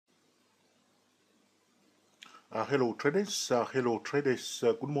Hello traders,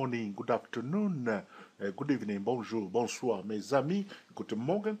 good morning, good afternoon, good evening, bonjour, bonsoir, mes amis, guten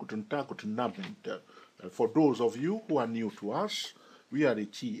Morgen, guten Tag, guten Abend. For those of you who are new to us, we are the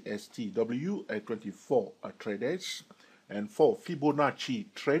TSTW 24 traders, and for Fibonacci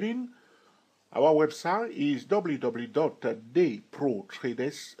trading, our website is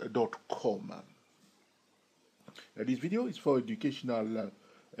www.dayprotraders.com. This video is for educational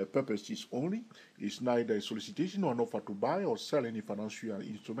purposes only. It's neither a solicitation or an offer to buy or sell any financial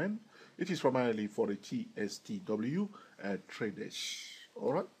instrument. It is primarily for the TSTW traders.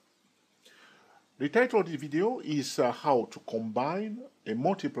 Alright? The title of the video is how to combine a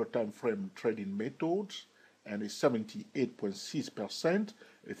multiple time frame trading method and a 78.6%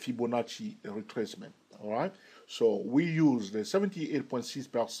 Fibonacci retracement. Alright? So we use the 78.6%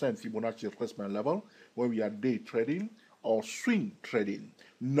 Fibonacci retracement level when we are day trading or swing trading.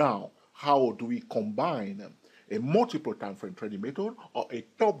 Now, how do we combine a multiple time frame trading method or a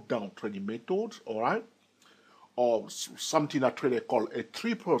top-down trading method, all right, or something that traders call a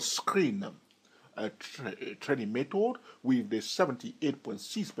triple screen trading method with the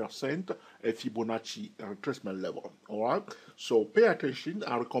 78.6% Fibonacci retracement level, all right? So pay attention.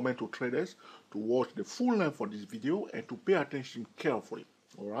 I recommend to traders to watch the full length of this video and to pay attention carefully.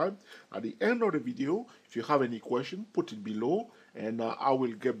 All right. At the end of the video, if you have any question, put it below, and I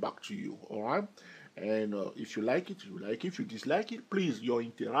will get back to you. All right. And if you like it, you like it. If you dislike it, please, your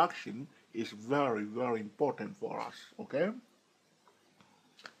interaction is very, very important for us. Okay.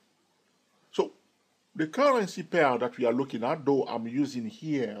 So the currency pair that we are looking at, though I'm using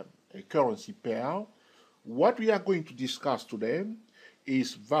here a currency pair, what we are going to discuss today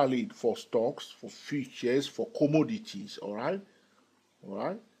is valid for stocks, for futures, for commodities. All right. All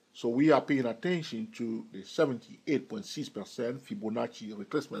right, so we are paying attention to the 78.6% Fibonacci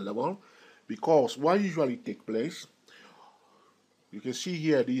retracement level because what usually takes place, you can see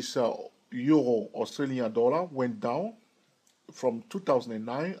here this euro Australian dollar went down from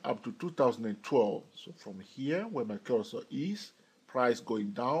 2009 up to 2012. So from here, where my cursor is, price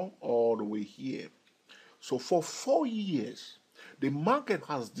going down all the way here. So for 4 years, the market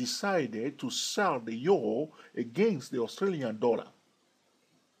has decided to sell the euro against the Australian dollar.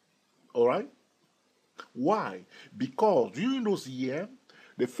 All right? Why? Because during those years,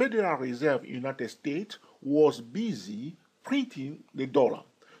 the Federal Reserve in the United States was busy printing the dollar.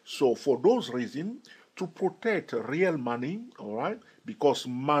 So for those reasons, to protect real money, all right, because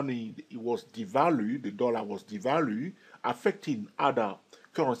money was devalued, the dollar was devalued, affecting other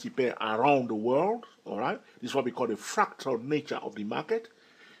currency pair around the world, all right? This is what we call the fractal nature of the market.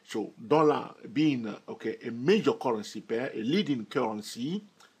 So dollar being, okay, a major currency pair, a leading currency,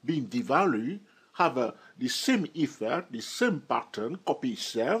 being devalued, have the same effect, the same pattern, copy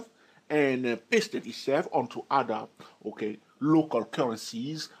itself, and paste itself onto other, okay, local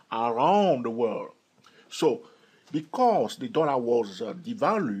currencies around the world. So, because the dollar was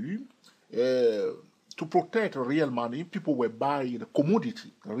devalued, to protect real money, people were buying a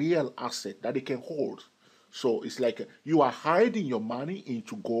commodity, real asset that they can hold. So it's like you are hiding your money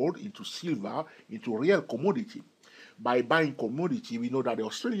into gold, into silver, into real commodity. By buying commodity, we know that the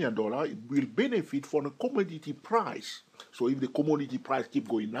Australian dollar will benefit from the commodity price. So if the commodity price keep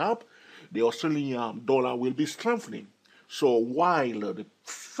going up, the Australian dollar will be strengthening. So while the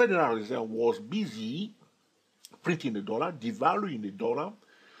Federal Reserve was busy printing the dollar, devaluing the dollar,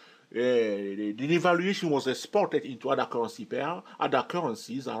 the devaluation was exported into other currency pair, other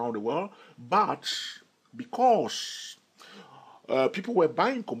currencies around the world. But because people were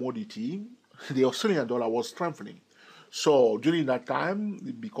buying commodity, the Australian dollar was strengthening. So during that time,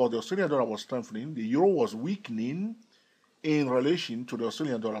 because the Australian dollar was strengthening, the euro was weakening in relation to the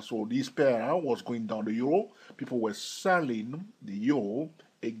Australian dollar. So this pair was going down the euro. People were selling the euro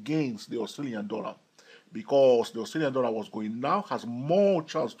against the Australian dollar. Because the Australian dollar was going down, has more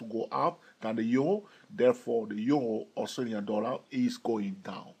chance to go up than the euro. Therefore, the euro Australian dollar is going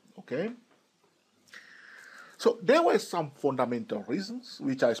down. Okay? So there were some fundamental reasons,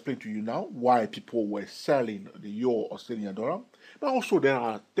 which I explained to you now, why people were selling the euro Australian dollar. But also there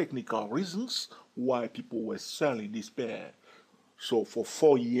are technical reasons why people were selling this pair. So for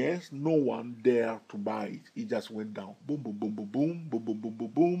 4 years, no one dared to buy it. It just went down. Boom, boom, boom, boom, boom, boom, boom, boom,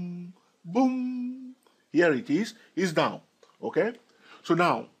 boom, boom, boom. Here it is. It's down. Okay? So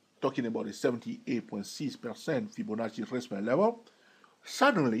now, talking about the 78.6% Fibonacci retracement level,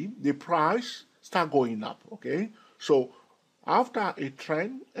 suddenly the price start going up, okay? So after a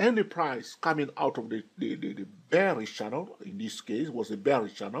trend and the price coming out of the bearish channel, in this case was a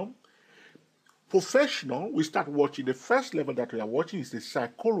bearish channel, Professional, we start watching. The first level that we are watching is the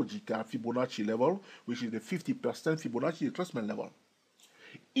psychological Fibonacci level, which is the 50% Fibonacci retracement level.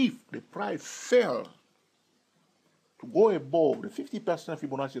 If the price fell to go above the 50%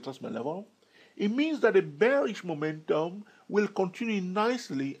 Fibonacci retracement level, it means that the bearish momentum will continue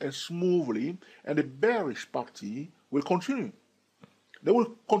nicely and smoothly, and the bearish party will continue. They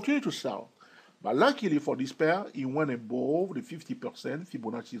will continue to sell. But luckily for this pair, it went above the 50%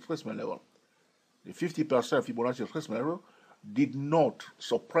 Fibonacci retracement level. The 50% Fibonacci retracement level did not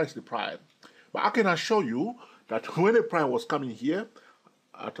suppress the price. But I can assure you that when the price was coming here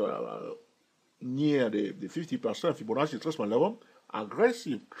at near the 50% Fibonacci retracement level,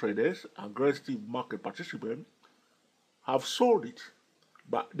 aggressive traders, aggressive market participants have sold it,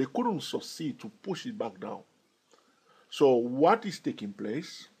 but they couldn't succeed to push it back down. So what is taking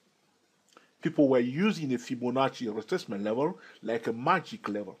place? People were using the Fibonacci retracement level like a magic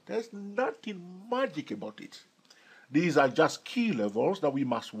level. There's nothing magic about it. These are just key levels that we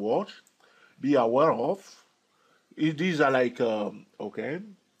must watch, be aware of. These are like,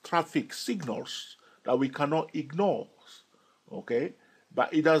 traffic signals that we cannot ignore, okay?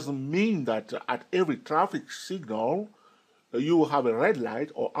 But it doesn't mean that at every traffic signal, you will have a red light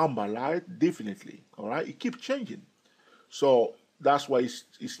or amber light, definitely, all right? It keeps changing. So that's why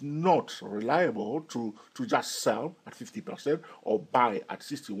it's not reliable to just sell at 50% or buy at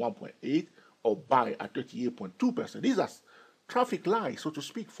 61.8 or buy at 38.2%. These are traffic lights, so to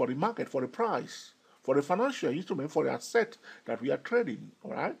speak, for the market, for the price, for the financial instrument, for the asset that we are trading,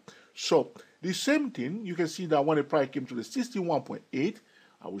 all right? So the same thing, you can see that when the price came to the 61.8,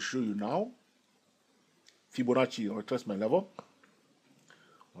 I will show you now, Fibonacci retracement level.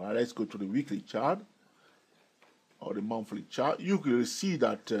 All right, let's go to the weekly chart or the monthly chart. You can see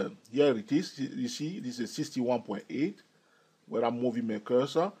that here it is. You see, this is 61.8, where I'm moving my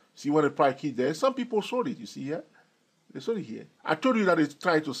cursor. See when the price hit there. Some people sold it, you see here. They sold it here. I told you that they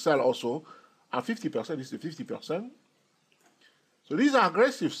tried to sell also at 50%. This is the 50%. So these are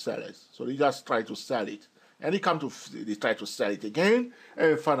aggressive sellers. So they just try to sell it. And they try to sell it again.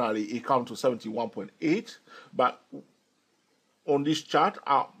 And finally, it comes to 71.8. But on this chart,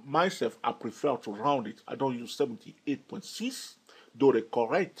 myself, I prefer to round it. I don't use 78.6. Though the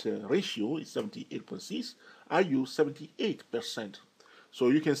correct ratio is 78.6, I use 78%. So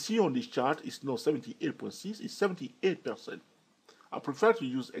you can see on this chart, it's not 78.6, it's 78%. I prefer to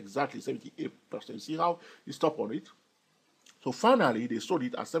use exactly 78%. You see how you stop on it? So finally, they sold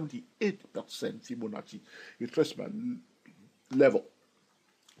it at 78% Fibonacci retracement level.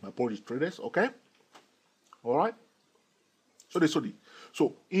 My apologies, traders, okay? All right? So they sold it.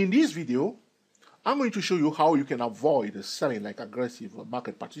 So in this video, I'm going to show you how you can avoid selling like aggressive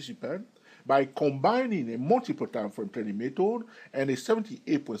market participant by combining a multiple time frame trading method and a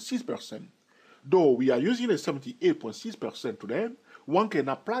 78.6%. Though we are using a 78.6% today, one can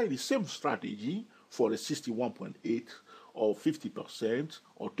apply the same strategy for the 61.8 or 50%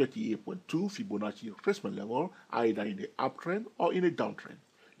 or 38.2 Fibonacci retracement level, either in the uptrend or in a downtrend.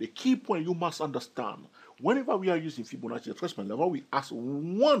 The key point you must understand, whenever we are using Fibonacci retracement level, we ask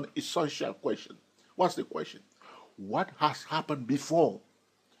one essential question. What's the question? What has happened before?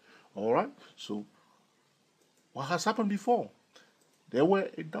 All right, so what has happened before? There were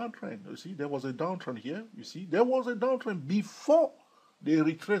a downtrend. You see, there was a downtrend here. You see, there was a downtrend before the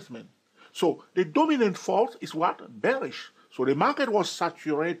retracement. So the dominant force is what? Bearish. So the market was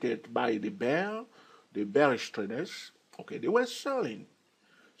saturated by the bearish traders. Okay, they were selling.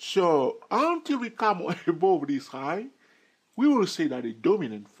 So until we come above this high, we will say that the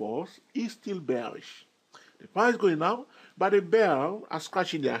dominant force is still bearish. The price is going up, but the bear are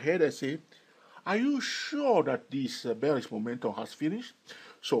scratching their head and say, are you sure that this bearish momentum has finished?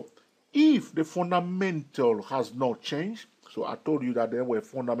 So if the fundamental has not changed, so I told you that there were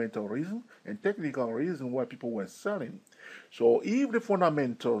fundamental reasons and technical reasons why people were selling. So if the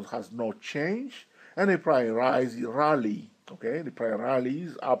fundamentals has not changed and the price rally, okay, the price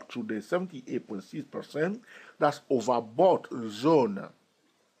rallies up to the 78.6%, that's overbought zone.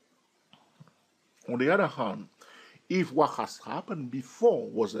 On the other hand, if what has happened before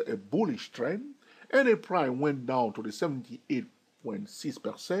was a bullish trend and the price went down to the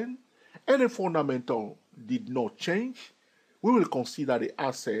 78.6% and the fundamental did not change, we will consider the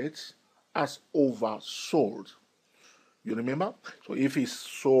assets as oversold. You remember? So if it's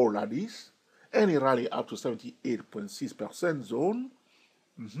sold like this and it rally up to 78.6% zone,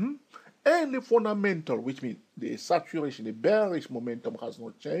 and the fundamental, which means the saturation, the bearish momentum has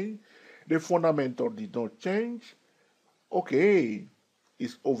not changed, the fundamental did not change, okay,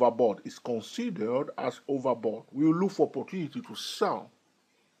 it's overbought. It's considered as overbought. We will look for opportunity to sell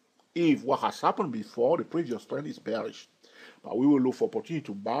if what has happened before the previous trend is bearish. But we will look for opportunity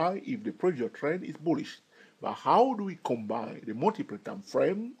to buy if the previous trend is bullish. But how do we combine the multiple time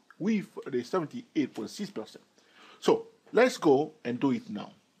frame with the 78.6%? So let's go and do it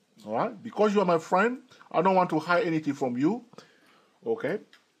now. All right, because you are my friend, I don't want to hide anything from you. Okay,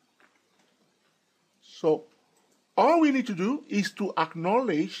 so all we need to do is to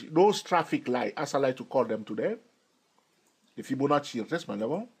acknowledge those traffic lights, as I like to call them today, the Fibonacci retracement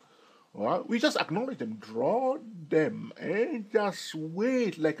level. All right, we just acknowledge them, draw them, and just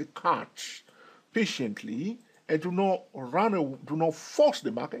wait like a cat patiently, and do not force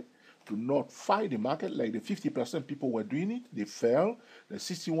the market. Do not fight the market like the 50% people were doing it, they fell. The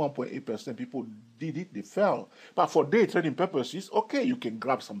 61.8% people did it, they fell. But for day trading purposes, okay, you can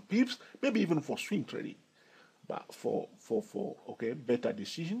grab some pips, maybe even for swing trading. But for better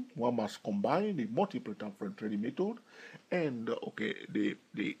decision, one must combine the multiple time frame trading method and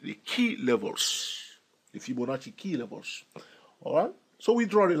the key levels, the Fibonacci key levels. All right. So we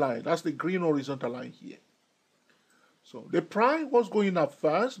draw the line. That's the green horizontal line here. So the price was going up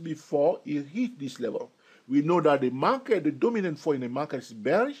first before it hit this level. We know that the market, the dominant force in the market is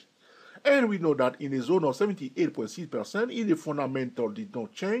bearish, and we know that in a zone of 78.6%, if the fundamental did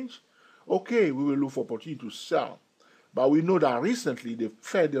not change, okay, we will look for opportunity to sell. But we know that recently the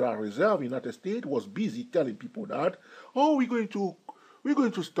Federal Reserve in the United States was busy telling people that, oh, we're going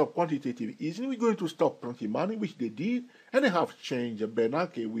to stop quantitative easing, we're going to stop printing money, which they did, and they have changed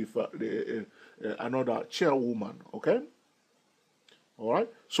Bernanke with another chairwoman, okay? All right?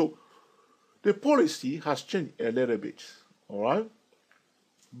 So the policy has changed a little bit, all right?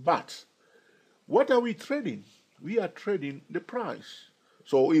 But what are we trading? We are trading the price.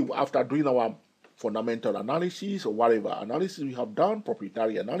 So after doing our fundamental analysis or whatever analysis we have done,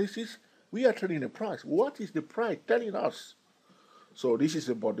 proprietary analysis, we are trading the price. What is the price telling us? So this is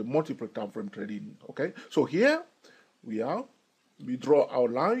about the multiple time frame trading, okay? So here we draw our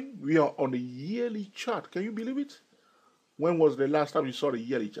line. We are on the yearly chart. Can you believe it? When was the last time you saw the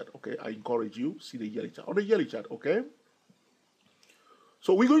yearly chart? Okay, I encourage you, see the yearly chart. On the yearly chart, okay?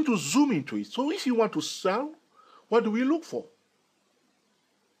 So we're going to zoom into it. So if you want to sell, what do we look for?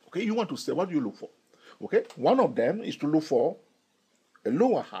 Okay, you want to sell, what do you look for? Okay, one of them is to look for a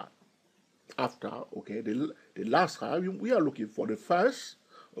lower high. After, okay, the last high, we are looking for the first,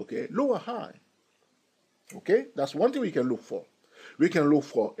 okay, lower high. Okay, that's one thing we can look for. We can look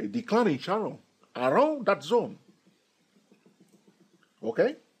for a declining channel around that zone.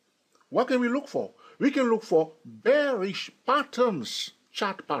 Okay, what can we look for? We can look for bearish patterns,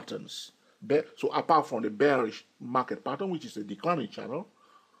 chart patterns. So apart from the bearish market pattern, which is a declining channel,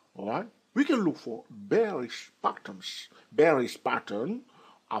 all right, we can look for bearish patterns. Bearish patterns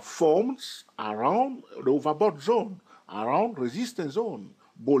are formed around the overbought zone, around resistance zone.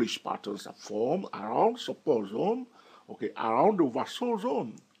 Bullish patterns are formed around support zone, okay, around the oversold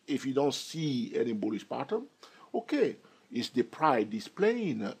zone. If you don't see any bullish pattern, okay, is the price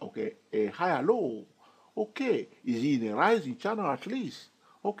displaying, okay, a higher low? Okay, is it in a rising channel at least?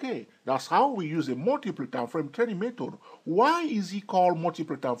 Okay, that's how we use a multiple time frame trading method. Why is it called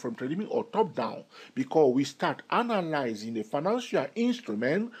multiple time frame trading or top down? Because we start analyzing the financial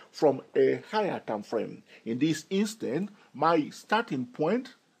instrument from a higher time frame. In this instance, my starting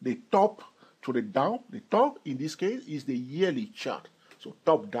point, the top to the down, the top in this case is the yearly chart. So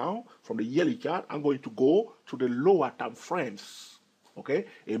top down from the yearly chart, I'm going to go to the lower time frames. Okay,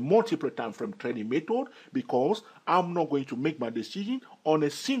 a multiple time frame trading method, because I'm not going to make my decision on a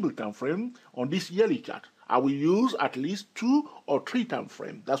single time frame on this yearly chart. I will use at least 2 or 3 time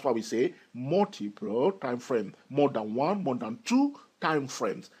frames. That's why we say multiple time frame, more than 1, more than 2 time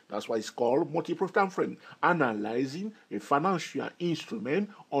frames. That's why it's called multiple time frame. Analyzing a financial instrument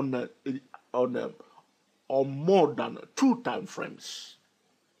on more than 2 time frames.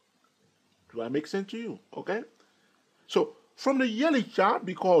 Do I make sense to you? Okay, so from the yearly chart,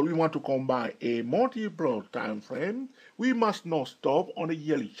 because we want to combine a multiple time frame, we must not stop on the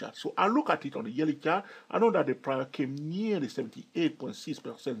yearly chart. So I look at it on the yearly chart. I know that the price came near the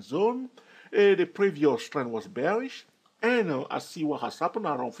 78.6% zone. The previous trend was bearish. And I see what has happened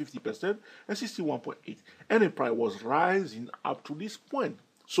around 50% and 61.8. And the price was rising up to this point.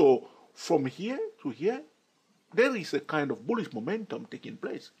 So from here to here, there is a kind of bullish momentum taking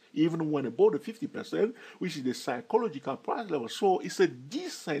place, even when above the 50%, which is the psychological price level. So it's a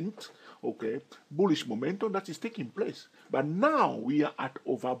decent, okay, bullish momentum that is taking place. But now we are at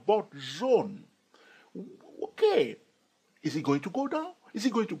overbought zone. Okay, is it going to go down? Is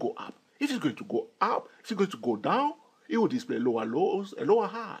it going to go up? If it's going to go up, if it's going to go down, it will display lower lows, a lower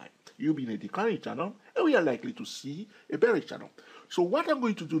high. you'll be in a declining channel, and we are likely to see a bearish channel. So what I'm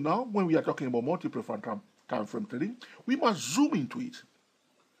going to do now, when we are talking about multiple time frame trading, we must zoom into it.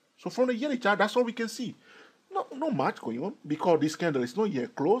 So from the yearly chart, that's all we can see. Not much going on, because this candle is not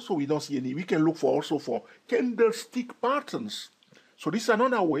yet closed, so we don't see any. We can look for also for candlestick patterns. So this is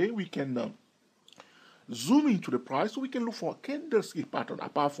another way we can zoom into the price, so we can look for candlestick pattern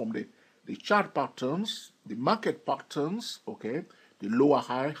apart from the chart patterns, the market patterns, okay, the lower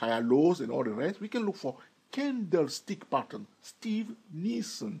high, higher lows, and all the rest. We can look for candlestick pattern. Steve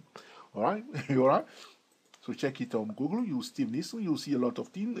Nielsen, all right, all right. So check it on Google. You Steve Nielsen, you'll see a lot of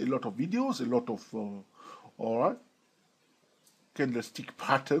things, a lot of videos, a lot of all right, candlestick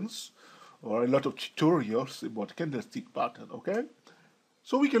patterns, or a lot of tutorials about candlestick pattern. Okay.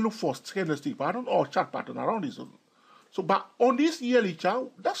 So we can look for candlestick pattern or chart pattern around this. So, but on this yearly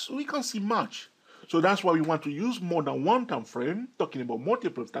chart, we can see much. So that's why we want to use more than one time frame, talking about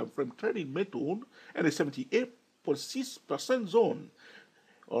multiple time frame trading method, and a 78.6% zone.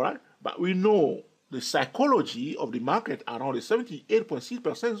 All right, but we know the psychology of the market around the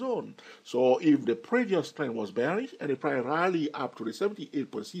 78.6% zone. So if the previous trend was bearish and the price rally up to the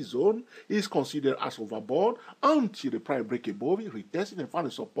 78.6 zone, it is considered as overbought until the price break above it, retest it and find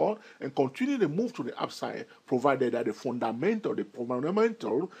the support and continue the move to the upside, provided that the fundamental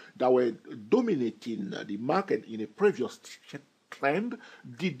that were dominating the market in a previous trend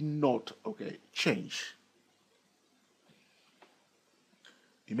did not change.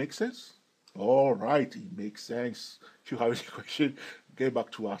 It makes sense? All right, it makes sense. If you have any question, get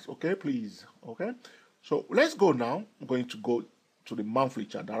back to us, okay, please, okay? So let's go now. I'm going to go to the monthly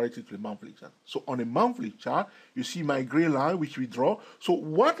chart, directly to the monthly chart. So on the monthly chart, you see my green line, which we draw. So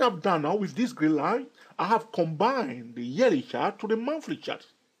what I've done now with this green line, I have combined the yearly chart to the monthly chart.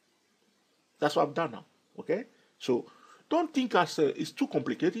 That's what I've done now, okay? So don't think it's too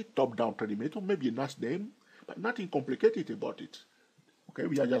complicated, top-down trading method, maybe a nice name, but nothing complicated about it. Okay,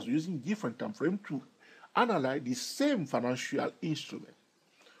 we are just using different time frame to analyze the same financial instrument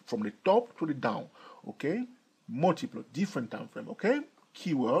from the top to the down. Okay, multiple different time frame. Okay,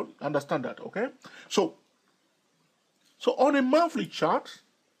 keyword, understand that. Okay, so on a monthly chart,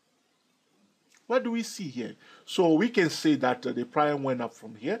 what do we see here? So we can say that the price went up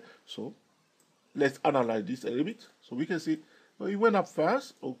from here. So let's analyze this a little bit. So we can see it went up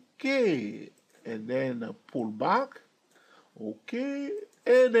first. Okay, and then pull back. Okay,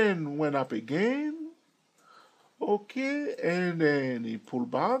 and then went up again. Okay, and then he pulled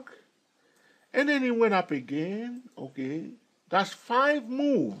back. And then he went up again. Okay, that's 5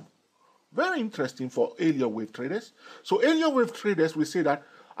 moves. Very interesting for Elliott wave traders. So Elliott wave traders, we say that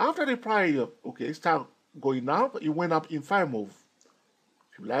after the price, start going up, it went up in 5 moves.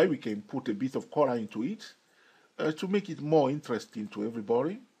 If you like, we can put a bit of color into it to make it more interesting to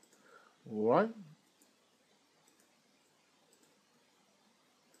everybody. All right.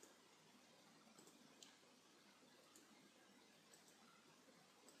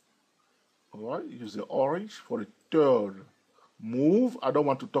 All right, use the orange for the 3rd move. I don't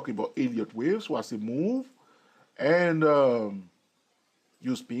want to talk about Elliott waves, so I say move. And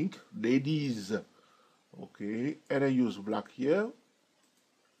use pink, ladies. Okay, and then use black here.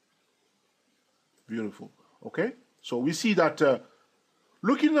 Beautiful. Okay, so we see that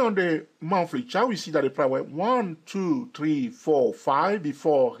looking on the monthly chart, we see that the price went 1, 2, 3, 4, 5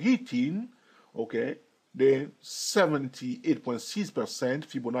 before hitting, okay, the 78.6%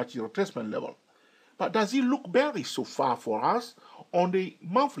 Fibonacci retracement level. But does it look bearish so far for us on the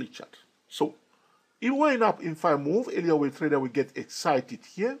monthly chart? So it went up in 5 moves. Elliott wave trader will get excited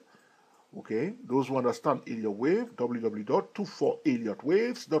here. Okay, those who understand Elliott wave,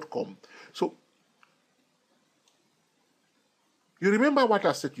 www.24elliottwaves.com. So you remember what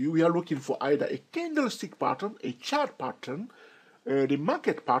I said to you? We are looking for either a candlestick pattern, a chart pattern, the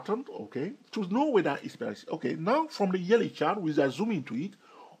market pattern, okay, to know whether it's bearish. Okay, now from the yearly chart, we are zooming into it.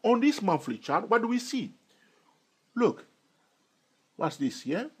 On this monthly chart, what do we see? Look, what's this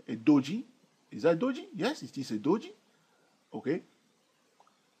here? A doji. Is that doji? Yes, it is a doji. Okay.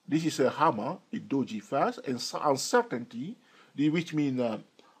 This is a hammer, a doji first, and uncertainty, which means,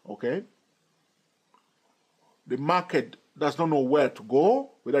 okay, the market does not know where to go,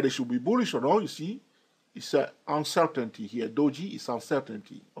 whether they should be bullish or not, you see. It's uncertainty here. Doji is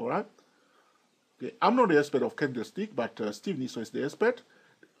uncertainty, all right? Okay, I'm not the expert of candlestick, but Steve Nielsen is the expert.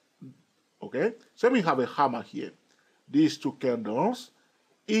 Okay, so we have a hammer here. These 2 candles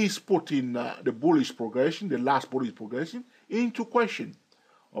is putting the bullish progression, the last bullish progression, into question,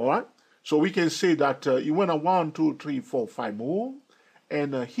 all right? So we can say that it went a 1, 2, 3, 4, 5 move,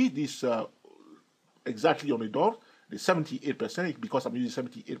 and hit this exactly on the dot. the 78%, because I'm using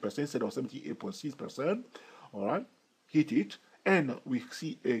 78% instead of 78.6%, all right, hit it, and we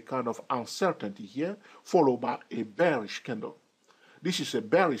see a kind of uncertainty here, followed by a bearish candle. This is a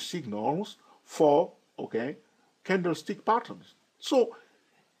bearish signals for, okay, candlestick patterns. So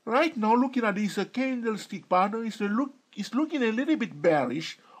right now, looking at this candlestick pattern, it's looking a little bit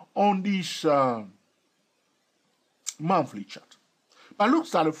bearish on this monthly chart. But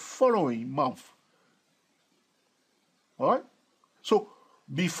look at the following month. All right? So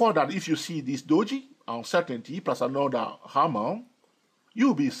before that, if you see this doji, uncertainty plus another hammer,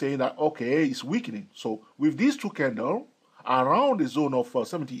 you'll be saying that, okay, it's weakening. So with these two candles around the zone of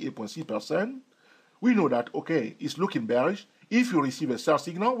 78.6%, we know that, okay, it's looking bearish. If you receive a sell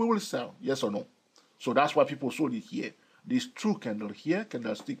signal, we will sell, yes or no. So that's why people sold it here. These two candles here,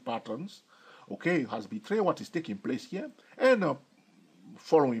 candlestick patterns, okay, has betrayed what is taking place here. And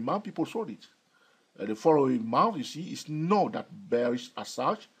following month, people sold it. The following month, you see, is not that bearish as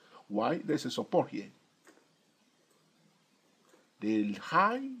such. Why? There's a support here. The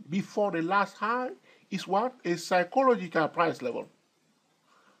high before the last high is what? A psychological price level.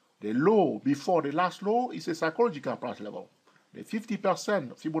 The low before the last low is a psychological price level. The 50%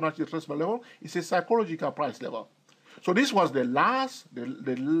 Fibonacci retracement level is a psychological price level. So this was the last, this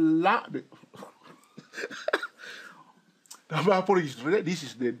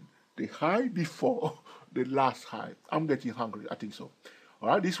is the high before the last high. I'm getting hungry, I think so. All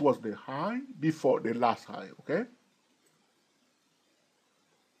right, this was the high before the last high, okay?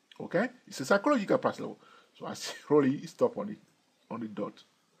 Okay, it's a psychological price level. So I slowly stop on the dot.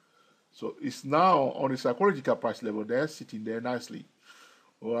 So it's now on the psychological price level there, sitting there nicely.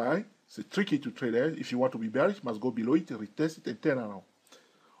 All right, it's tricky to trade there. If you want to be bearish, you must go below it, retest it, and turn around.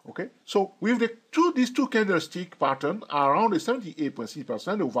 Okay, so with these two candlestick pattern around the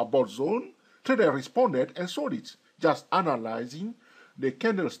 78.6% overbought zone, trader responded and sold it, just analyzing the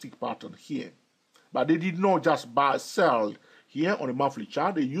candlestick pattern here. But they did not just buy, sell here on the monthly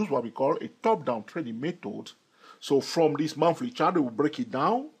chart. They use what we call a top-down trading method. So from this monthly chart, they will break it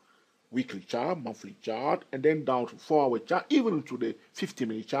down, weekly chart, monthly chart, and then down to 4-hour chart, even into the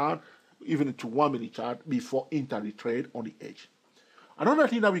 50-minute chart, even into 1-minute chart before enter the trade on the edge. Another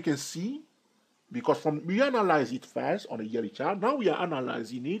thing that we can see, because we analyze it first on the yearly chart, now we are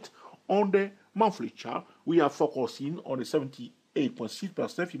analyzing it on the monthly chart. We are focusing on the 78.6%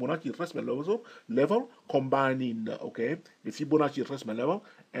 Fibonacci retracement level, combining the Fibonacci retracement level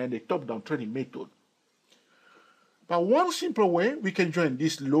and the top-down trading method. But one simple way we can join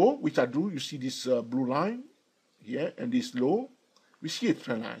this low, which I do, you see this blue line here, and this low, we see a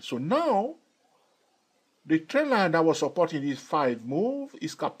trend line. So now, the trend line that was supporting this 5 move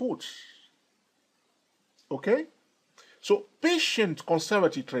is kaput. Okay? So patient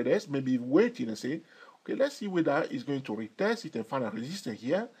conservative traders may be waiting and say, okay, let's see whether it's going to retest it and find a resistance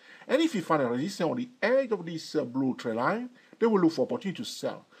here. And if you find a resistance on the edge of this blue trend line, they will look for opportunity to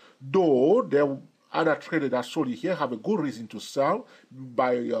sell. Though there other traders that sold it here have a good reason to sell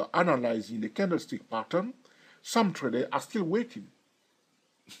by analyzing the candlestick pattern. Some traders are still waiting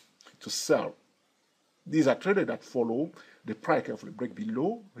to sell. These are traders that follow the price carefully, break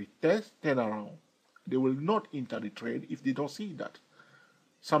below, retest, turn around. They will not enter the trade if they don't see that.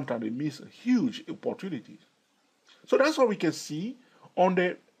 Sometimes they miss huge opportunities. So that's what we can see on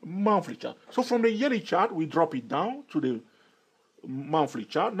the monthly chart. So from the yearly chart, we drop it down to the monthly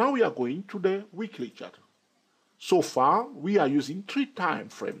chart. Now we are going to the weekly chart. So far, we are using 3 time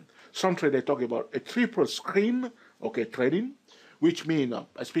frame. Some traders talk about a triple screen, trading, which means,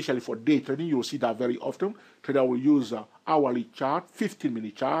 especially for day trading, you will see that very often. Trader will use hourly chart,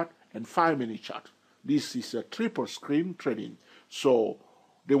 15-minute chart, and 5-minute chart. This is a triple screen trading. So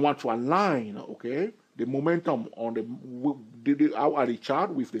they want to align, the momentum on the hourly chart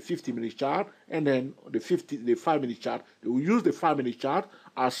with the 50-minute chart, and then the 5-minute chart. They will use the 5-minute chart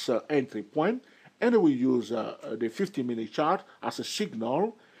as an entry point, and they will use the 50-minute chart as a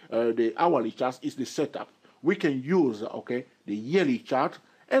signal. The hourly chart is the setup. We can use, the yearly chart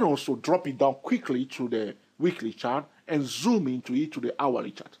and also drop it down quickly to the weekly chart and zoom into it to the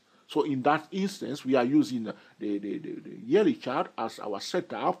hourly chart. So in that instance, we are using the yearly chart as our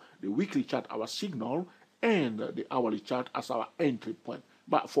setup, the weekly chart our signal, and the hourly chart as our entry point.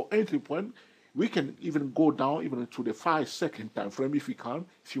 But for entry point, we can even go down even to the 5-second time frame if we can,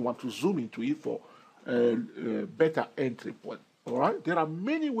 if you want to zoom into it for a better entry point. All right, there are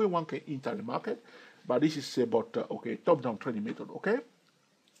many ways one can enter the market, but this is about top-down trading method. Okay,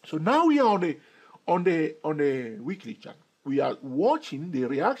 so now we are on the weekly chart. We are watching the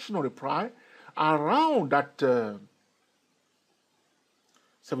reaction of the price around that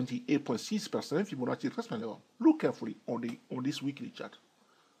 78.6% Fibonacci retracement level. Look carefully on this weekly chart.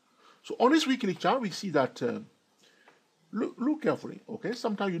 So on this weekly chart, we see that, look carefully, okay?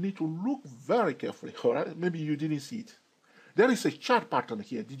 Sometimes you need to look very carefully, all right? Maybe you didn't see it. There is a chart pattern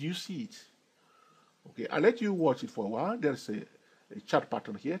here. Did you see it? Okay, I'll let you watch it for a while. There's a chart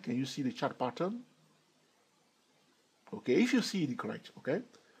pattern here. Can you see the chart pattern? Okay, if you see it correct, okay,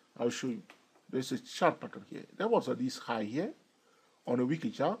 I'll show you. There's a chart pattern here. There was this high here on a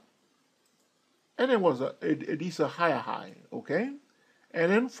weekly chart, and there was this higher high, okay,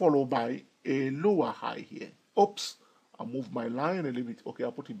 and then followed by a lower high here. Oops, I moved my line a little bit. Okay,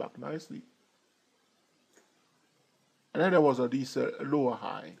 I'll put it back nicely. And then there was this lower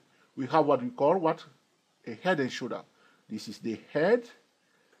high. We have what we call a head and shoulder. This is the head,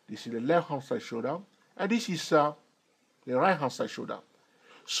 this is the left hand side shoulder, and this is the right hand side shoulder.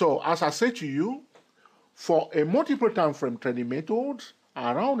 So as I said to you, for a multiple time frame trading method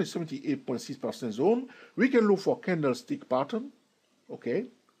around the 78.6% zone, we can look for candlestick pattern, okay,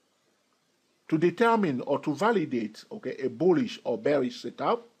 to determine or to validate, okay, a bullish or bearish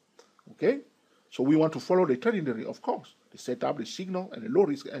setup, okay. So we want to follow the trading theory, of course, the setup, the signal, and the low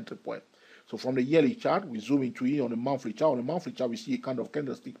risk entry point. So from the yearly chart, we zoom into it on the monthly chart. On the monthly chart, we see a kind of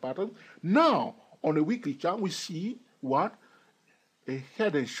candlestick pattern. Now, on the weekly chart, we see what? A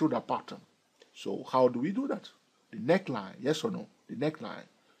head and shoulder pattern. So how do we do that? The neckline, yes or no? The neckline.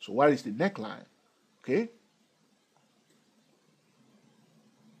 So where is the neckline? Okay.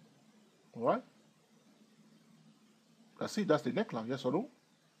 All right. That's it. That's the neckline, yes or no?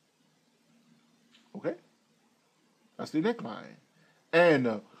 Okay. That's the neckline.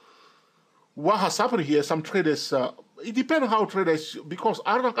 And what has happened here, some traders, it depends how traders, because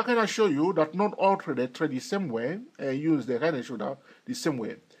I can assure you that not all traders trade the same way and use the head and shoulder the same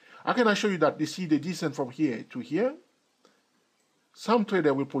way. I can assure you that they see the descent from here to here. Some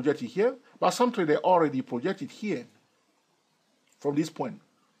trader will project it here, but some trader already project it here from this point,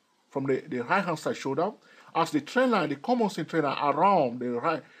 from the right hand side shoulder. As the trend line, the common sense trend line around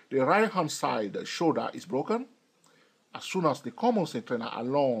the right hand side shoulder is broken, as soon as the common sense trend line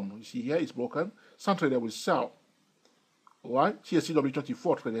along, you see here, is broken, some trader will sell. All right,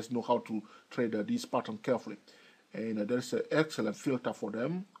 CSCW24 traders know how to trade this pattern carefully, and there's an excellent filter for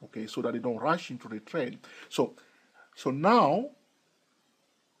them, okay, so that they don't rush into the trade. So now,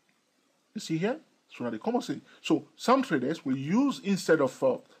 you see here, so now the common sense. So some traders will use, instead of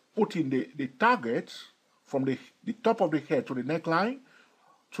putting the target from the top of the head to the neckline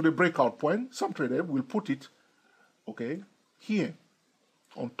to the breakout point, some traders will put it, okay, here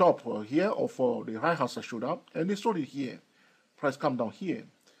on top here of the right hand side shoulder, and they sold it here. Price come down here,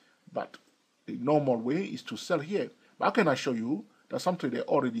 but the normal way is to sell here. But I can assure you that some traders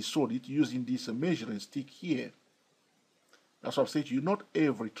already sold it using this measuring stick here. That's what I'm saying to you. Not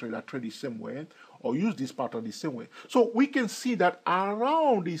every trader trade the same way or use this pattern the same way. So we can see that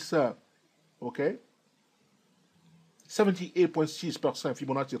around this, okay, 78.6%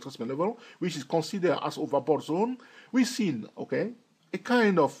 Fibonacci retracement level, which is considered as overbought zone, we've seen, okay, a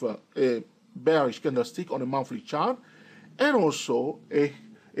kind of a bearish candlestick on a monthly chart, and also a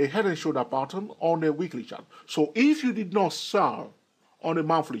head and shoulder pattern on the weekly chart. So if you did not sell on the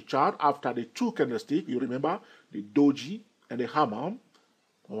monthly chart after the two candlesticks, you remember the doji and the hammer,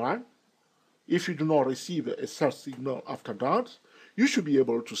 all right? If you do not receive a sell signal after that, you should be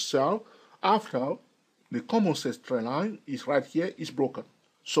able to sell after the common sense trend line is right here, is broken.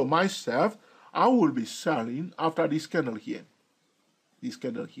 So myself, I will be selling after this candle here. This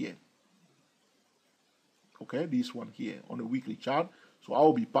candle here. Okay, this one here on the weekly chart. So I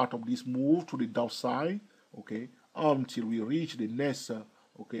will be part of this move to the downside, okay, until we reach the next,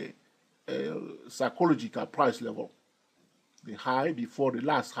 psychological price level. The high before the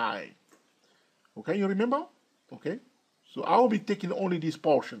last high. Okay, you remember? Okay, so I will be taking only this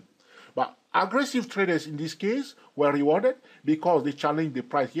portion. But aggressive traders in this case were rewarded because they challenged the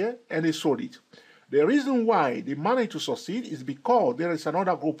price here and they sold it. The reason why they managed to succeed is because there is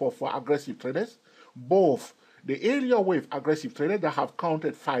another group of aggressive traders, both the area wave aggressive traders that have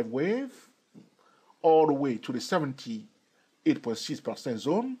counted 5 waves all the way to the 78.6%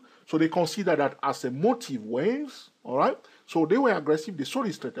 zone. So they consider that as a motive waves, all right? So they were aggressive, they sold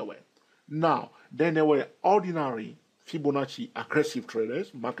it straight away. Now, then there were ordinary Fibonacci aggressive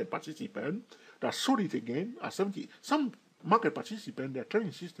traders, market participants, that sold it again at 70. Some market participants, their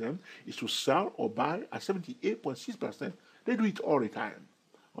trading system is to sell or buy at 78.6%. They do it all the time,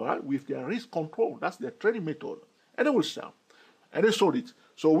 all right, with their risk control. That's their trading method. And they will sell. And they sold it.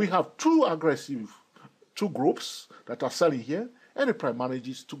 So we have two groups that are selling here, and the price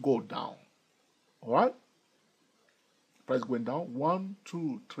manages to go down. All right? price going down. 1,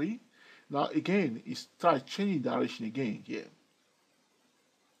 2, 3. Now again, it starts changing direction again here.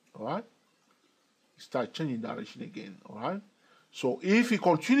 All right. It starts changing direction again. All right. So if it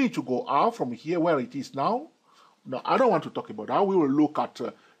continues to go out from here where it is now, I don't want to talk about that. We will look at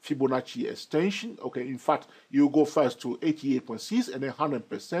Fibonacci extension. Okay, in fact, you go first to 88.6 and then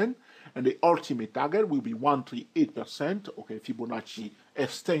 100%, and the ultimate target will be 138%. Okay, Fibonacci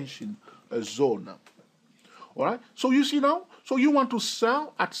extension zone. All right, so you see now, so you want to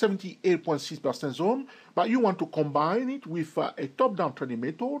sell at 78.6% zone, but you want to combine it with a top-down trading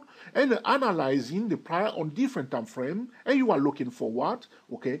method and analyzing the price on different time frame, and you are looking for what?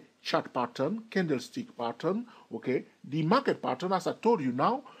 Okay, chart pattern, candlestick pattern, okay, the market pattern. As I told you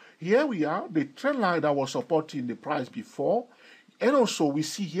now, here we are, the trend line that was supporting the price before, and also we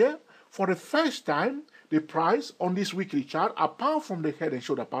see here, for the first time, the price on this weekly chart, apart from the head and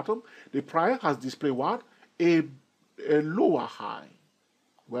shoulder pattern, the price has displayed what? A lower high.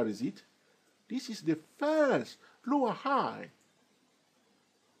 Where is it? This is the first lower high.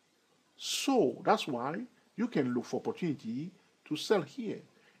 So that's why you can look for opportunity to sell here.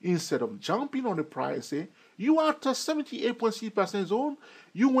 Instead of jumping on the price and say, you are at a 78.6% zone,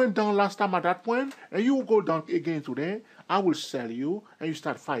 you went down last time at that point, and you will go down again today, I will sell you, and you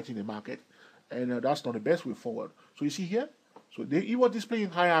start fighting the market. And that's not the best way forward. So you see here, so it was displaying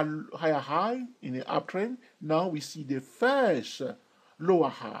higher high in the uptrend. Now we see the first lower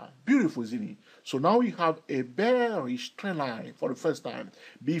high. Beautiful, isn't it? So now we have a bearish trend line for the first time.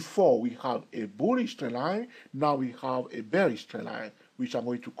 Before we have a bullish trend line, now we have a bearish trend line, which I'm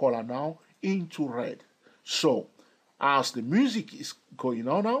going to color now into red. So as the music is going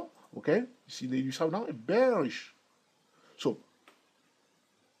on now, okay, you see you have now a bearish. So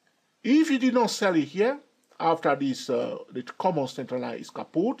if you did not sell it here, after this, the common central line is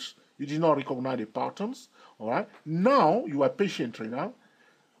kaput, you did not recognize the patterns, all right? Now, you are patient trader,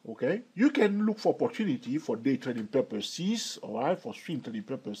 okay? You can look for opportunity for day trading purposes, all right? For swing trading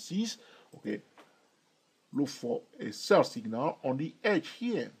purposes, okay? Look for a sell signal on the edge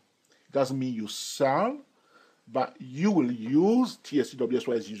here. It doesn't mean you sell, but you will use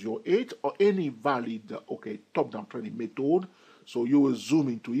TSCWSY008 or any valid, okay, top-down trading method. So you will zoom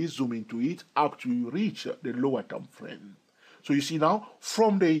into it up to you reach the lower time frame. So you see now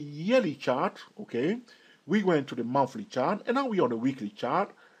from the yearly chart, okay, we went to the monthly chart, and now we are on the weekly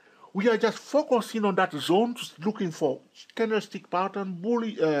chart. We are just focusing on that zone, looking for candlestick pattern,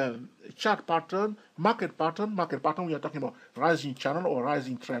 bullish chart pattern, market pattern. Market pattern, we are talking about rising channel or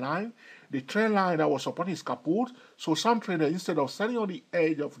rising trend line. The trend line that was supporting is kaput. So some traders, instead of selling on the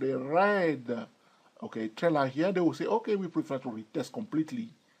edge of the red, okay, trend line here, they will say, okay, we prefer to retest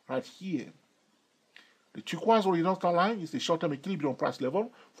completely right here. The turquoise horizontal line is the short-term equilibrium price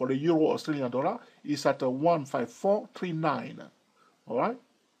level for the euro Australian dollar. It's at 15439. All right?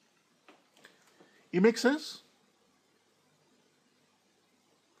 It makes sense?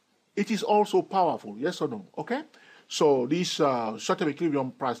 It is also powerful, yes or no? Okay? So this short-term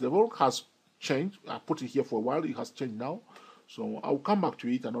equilibrium price level has changed. I put it here for a while. It has changed now. So I'll come back to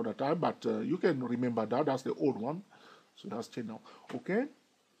it another time, but you can remember that. That's the old one. So it has changed now. Okay?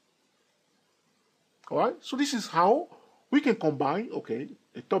 All right? So this is how we can combine, okay,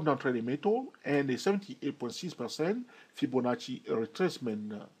 a top-down trading method and a 78.6% Fibonacci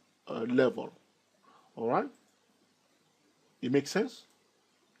retracement level. All right? It makes sense?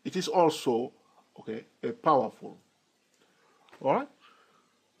 It is also, okay, powerful. All right?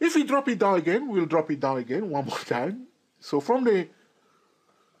 If we drop it down again, we'll drop it down again one more time. So from the,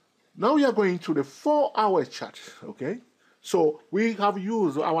 now we are going to the 4-hour chart, okay? So we have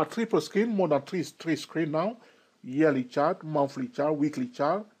used our triple screen, more than three screen now, yearly chart, monthly chart, weekly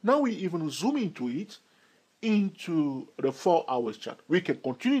chart. Now we even zoom into it, into the 4-hour chart. We can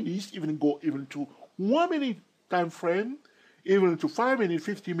continue this, even go even to 1 minute time frame, even to 5 minute,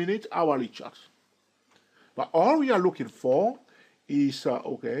 50 minute hourly chart. But all we are looking for is,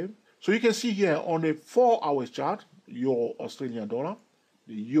 okay, so you can see here on a 4-hour chart, Euro Australian dollar,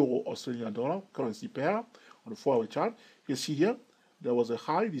 the Euro Australian dollar currency pair on the 4-hour chart. You see here, there was a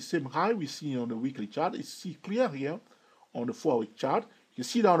high, the same high we see on the weekly chart. It's clear here on the 4-hour chart. You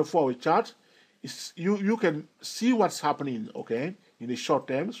see down the 4-hour chart, you can see what's happening, okay, in the short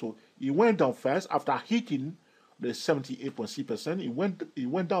term. So it went down fast after hitting the 78.6%. It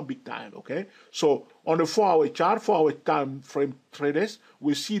went down big time, okay. So on the 4-hour chart, 4-hour time frame traders,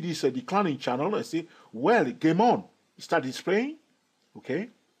 we see this declining channel and say, well, game on. Start displaying, okay,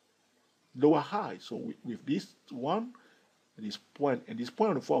 lower high. So with this one, this point, and this point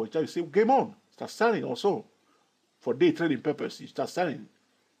on the 4-hour chart, you say, game on. Start selling also for day trading purposes. Start selling.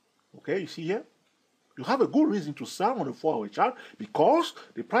 Okay, you see here? you have a good reason to sell on the 4-hour chart because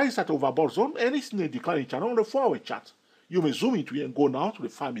the price is at overbought zone and it's in a declining channel on the 4-hour chart. You may zoom into it and go now to the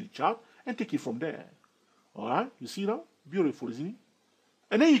 5-minute chart and take it from there. All right, you see now? Beautiful, isn't it?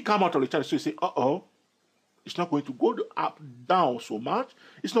 And then you come out of the chart, so you say, uh-oh, it's not going to go up, down so much.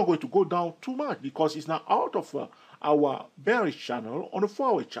 It's not going to go down too much because it's now out of our bearish channel on the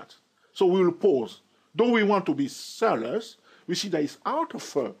 4-hour chart. So we will pause. Though we want to be sellers, we see that it's out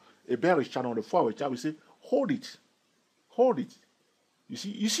of a bearish channel on the 4-hour chart. We say, hold it. Hold it.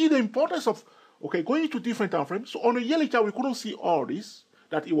 You see the importance of, okay, going into different time frames. So on the yearly chart, we couldn't see all this,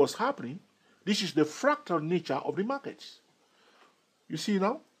 that it was happening. This is the fractal nature of the markets. You see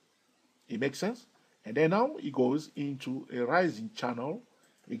now? It makes sense? And then now it goes into a rising channel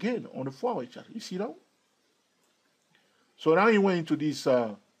again on the 4-hour chart. You see now? So now you went into this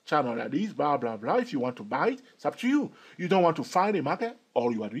channel like this, blah, blah, blah. If you want to buy it, it's up to you. You don't want to find the market.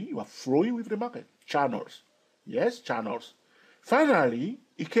 All you are doing, you are flowing with the market. Channels. Yes, channels. Finally,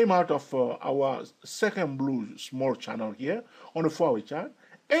 it came out of our second blue small channel here on the 4-hour chart.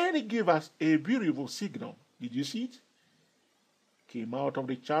 And it gave us a beautiful signal. Did you see it? Came out of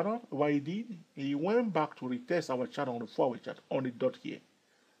the channel. What it did, it went back to retest our channel on the 4-hour chart on the dot here.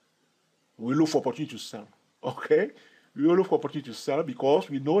 We look for opportunity to sell. Okay? We will look for opportunity to sell because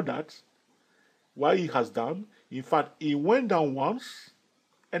we know that what it has done, in fact, it went down once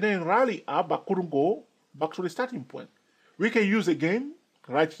and then rallied up but couldn't go back to the starting point. We can use again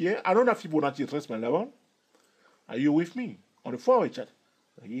right here another Fibonacci retracement level. Are you with me? On the 4-hour chart.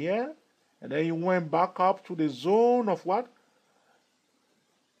 Here. And then it went back up to the zone of what?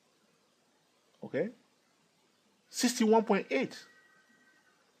 Okay. 61.8.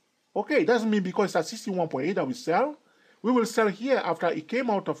 Okay, it doesn't mean because it's at 61.8 that we sell. We will sell here after it came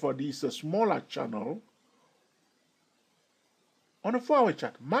out of this smaller channel on the 4-hour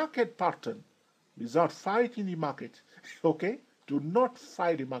chart. Market pattern without fighting the market. Okay? Do not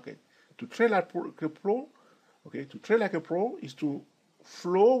fight the market. To trade like a pro, okay, to trade like a pro is to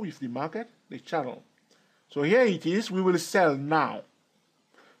flow with the market, the channel. So here it is. We will sell now.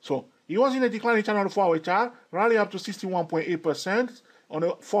 So it was in a declining channel on the 4-hour chart, rally up to 61.8% on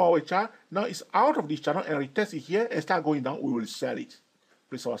the 4-hour chart. Now it's out of this channel and retest it here and start going down. We will sell it.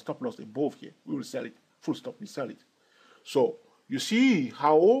 Place our stop loss above here. We will sell it. Full stop. We sell it. So you see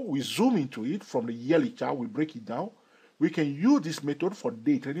how we zoom into it from the yearly chart. We break it down. We can use this method for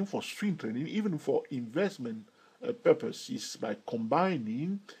day trading, for swing trading, even for investment purposes by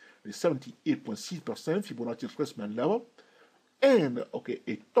combining the 78.6% Fibonacci retracement level and okay,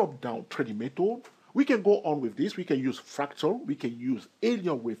 a top-down trading method. We can go on with this. We can use fractal. We can use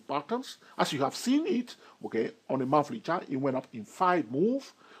alien wave patterns. As you have seen it, okay, on the monthly chart, it went up in 5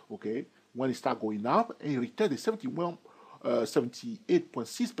 moves, okay, when it started going up, and it returned the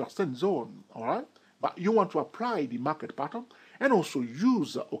 78.6% zone, all right? But you want to apply the market pattern and also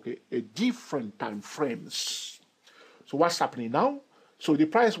use, okay, a different time frames. So what's happening now? So the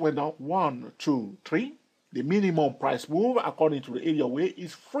price went down 1, 2, 3. The minimum price move, according to the area way,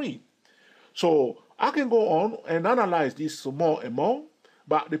 is 3. So I can go on and analyze this more and more,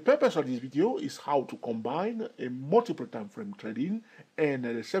 but the purpose of this video is how to combine a multiple time frame trading and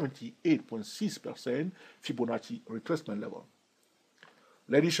the 78.6% Fibonacci retracement level.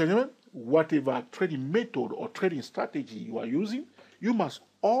 Ladies and gentlemen, whatever trading method or trading strategy you are using, you must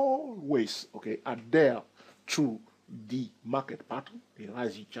always, okay, adhere to the market pattern, the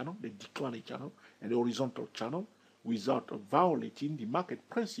rising channel, the declining channel, and the horizontal channel without violating the market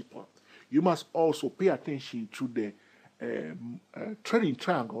principle. You must also pay attention to the trading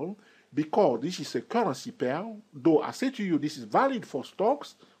triangle because this is a currency pair. Though I say to you, this is valid for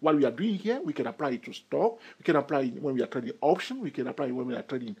stocks. What we are doing here, we can apply it to stock. We can apply it when we are trading options. We can apply it when we are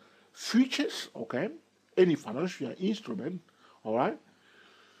trading futures, okay? Any financial instrument, all right?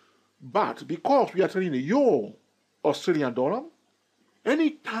 But because we are trading the euro, Australian dollar,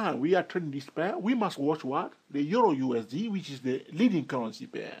 anytime we are trading this pair, we must watch what? The euro USD, which is the leading currency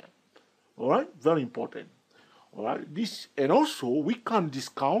pair. All right? Very important. All right? This, and also, we can't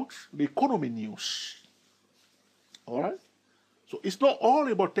discount the economy news. All right? So it's not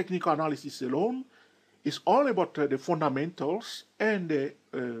all about technical analysis alone. It's all about the fundamentals and the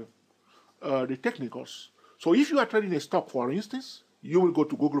technicals. So if you are trading a stock, for instance, you will go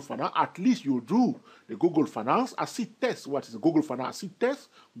to Google Finance. At least you'll do the Google Finance acid test. What is the Google Finance acid test?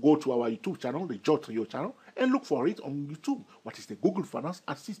 Go to our YouTube channel, the Joe Trio channel, and look for it on YouTube. What is the Google Finance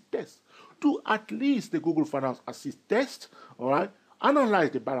acid test? Do at least the Google Finance acid test, all right?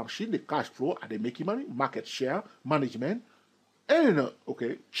 Analyze the balance sheet, the cash flow, are they making money, market share, management, and,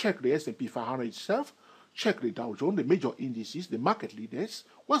 okay, check the S&P 500 itself check the Dow Jones, the major indices, the market leaders,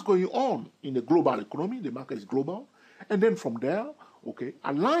 what's going on in the global economy, the market is global, and then from there, okay,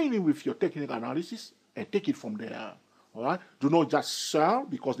 align it with your technical analysis and take it from there. All right. Do not just sell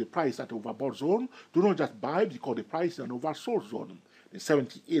because the price is at overbought zone. Do not just buy because the price is an oversold zone. The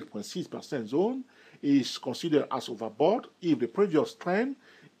 78.6% zone is considered as overbought if the previous trend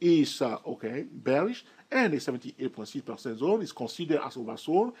is bearish, and the 78.6% zone is considered as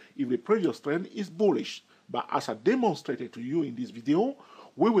oversold if the previous trend is bullish. But as I demonstrated to you in this video,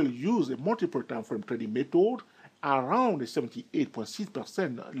 we will use a multiple time frame trading method around the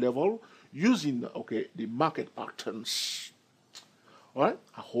 78.6% level using the market patterns. All right,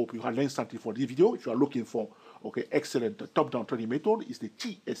 I hope you have learned something for this video. If you are looking for excellent top-down trading method, is the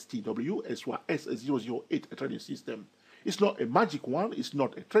TSTW SY-S008 trading system. It's not a magic one, it's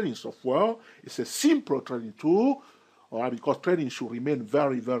not a trading software, it's a simple trading tool, all right, because trading should remain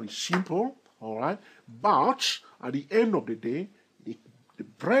very, very simple, all right. But at the end of the day, the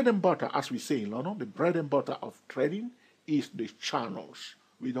bread and butter, as we say in London, the bread and butter of trading is the channels.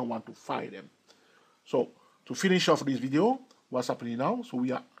 We don't want to fight them. So to finish off this video, what's happening now? So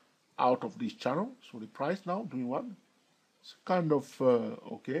we are out of this channel. So the price now doing what? It's kind of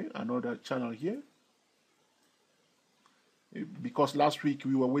another channel here. Because last week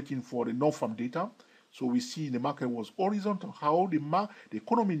we were waiting for the non-farm data, so we see the market was horizontal. How the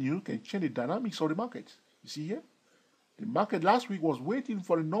economy news can change the dynamics of the market. You see here, the market last week was waiting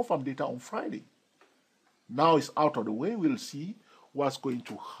for the non-farm data on Friday. Now it's out of the way. We'll see what's going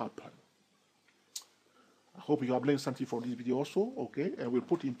to happen. I hope you have learned something from this video also, and we'll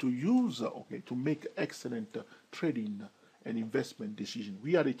put into use, to make excellent trading and investment decision.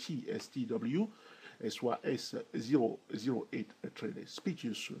 We are the TSTW SY-S008 traders. Speak to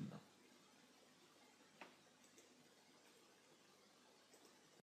you soon.